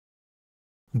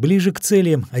Ближе к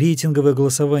цели. Рейтинговое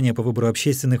голосование по выбору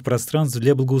общественных пространств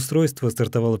для благоустройства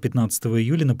стартовало 15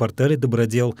 июля на портале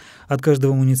 «Добродел». От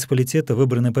каждого муниципалитета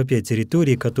выбраны по 5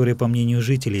 территорий, которые, по мнению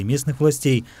жителей и местных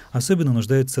властей, особенно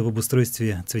нуждаются в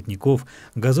обустройстве цветников,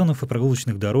 газонов и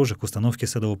прогулочных дорожек, установке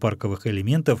садово-парковых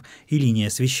элементов и линии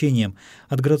освещения.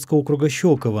 От городского округа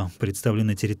Щелково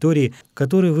представлены территории,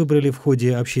 которые выбрали в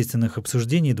ходе общественных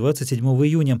обсуждений 27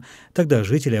 июня. Тогда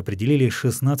жители определили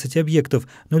 16 объектов,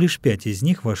 но лишь 5 из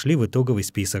них вошли в итоговый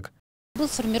список. Был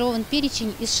сформирован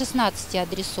перечень из 16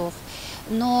 адресов,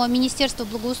 но Министерство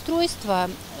благоустройства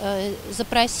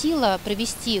запросило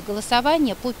провести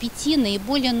голосование по 5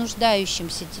 наиболее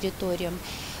нуждающимся территориям.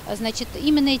 Значит,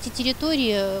 именно эти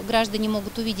территории граждане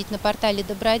могут увидеть на портале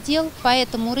 «Добродел». По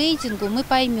этому рейтингу мы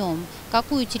поймем,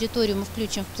 какую территорию мы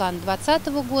включим в план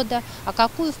 2020 года, а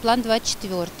какую в план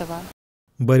 2024.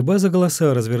 Борьба за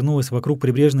голоса развернулась вокруг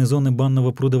прибрежной зоны банного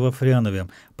пруда во Фрянове,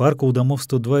 парка у домов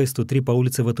 102 и 103 по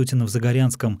улице Ватутина в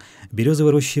Загорянском,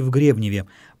 Березовой рощи в Гребневе,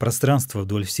 пространства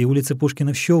вдоль всей улицы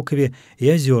Пушкина в Щелкове и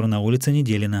озер на улице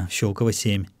Неделина в Щелково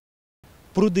 7.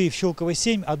 Пруды в Щелково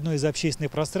 7 – одно из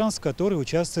общественных пространств, которые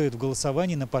участвуют в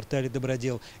голосовании на портале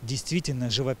 «Добродел». Действительно,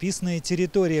 живописная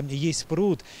территория. Есть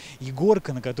пруд и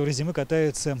горка, на которой зимой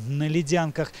катаются на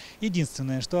ледянках.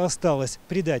 Единственное, что осталось –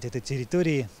 придать этой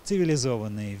территории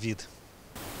цивилизованный вид.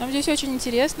 Нам здесь очень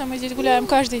интересно. Мы здесь гуляем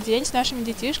каждый день с нашими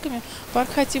детишками. Парк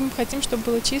хотим, чтобы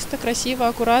было чисто, красиво,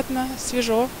 аккуратно,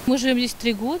 свежо. Мы живем здесь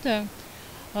 3 года.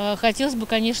 Хотелось бы,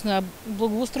 конечно,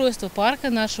 благоустройства парка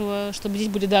нашего, чтобы здесь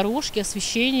были дорожки,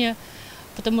 освещение,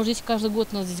 потому что здесь каждый год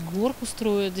у нас здесь горку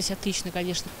строят, здесь отлично,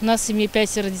 конечно. У нас в семье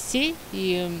 5 детей,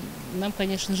 и нам,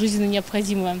 конечно, жизненно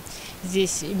необходимо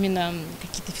здесь именно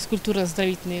какие-то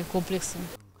физкультурно-оздоровительные комплексы.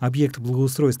 Объект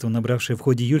благоустройства, набравший в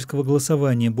ходе июльского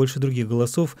голосования больше других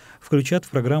голосов, включат в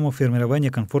программу формирования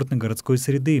комфортной городской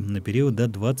среды на период до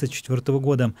 2024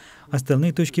 года.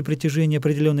 Остальные точки притяжения,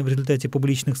 определенные в результате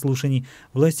публичных слушаний,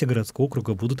 власти городского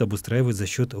округа будут обустраивать за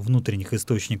счет внутренних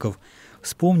источников.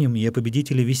 Вспомним и о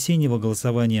победителе весеннего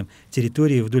голосования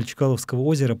территории вдоль Чкаловского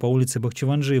озера по улице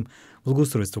Бахчеванжи,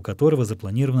 благоустройство которого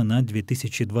запланировано на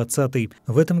 2020.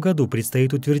 В этом году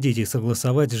предстоит утвердить и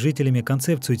согласовать с жителями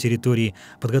концепцию территории,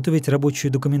 подготовить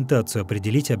рабочую документацию,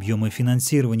 определить объемы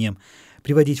финансирования,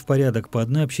 приводить в порядок по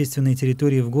одной общественной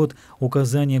территории в год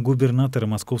указания губернатора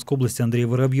Московской области Андрея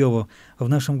Воробьева. В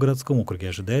нашем городском округе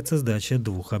ожидается сдача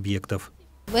 2 объектов.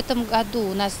 В этом году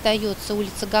у нас сдается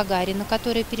улица Гагарина,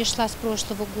 которая перешла с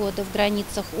прошлого года в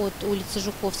границах от улицы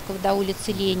Жуковского до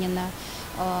улицы Ленина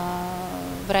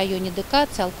в районе ДК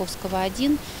Циолковского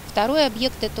 1. Второй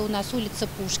объект – это у нас улица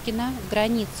Пушкина в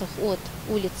границах от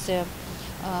улицы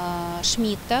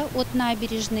Шмидта, от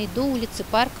набережной, до улицы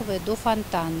Парковая, до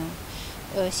Фонтана.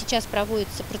 Сейчас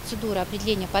проводится процедура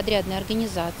определения подрядной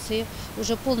организации,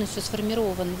 уже полностью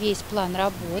сформирован весь план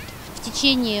работ. В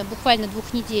течение буквально 2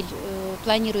 недель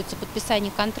планируется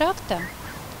подписание контракта,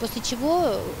 после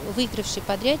чего выигравший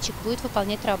подрядчик будет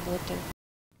выполнять работы.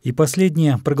 И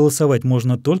последнее. Проголосовать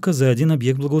можно только за один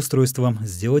объект благоустройства.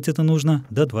 Сделать это нужно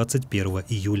до 21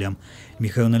 июля.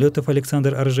 Михаил Налетов,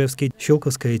 Александр Оржевский,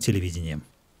 Щелковское телевидение.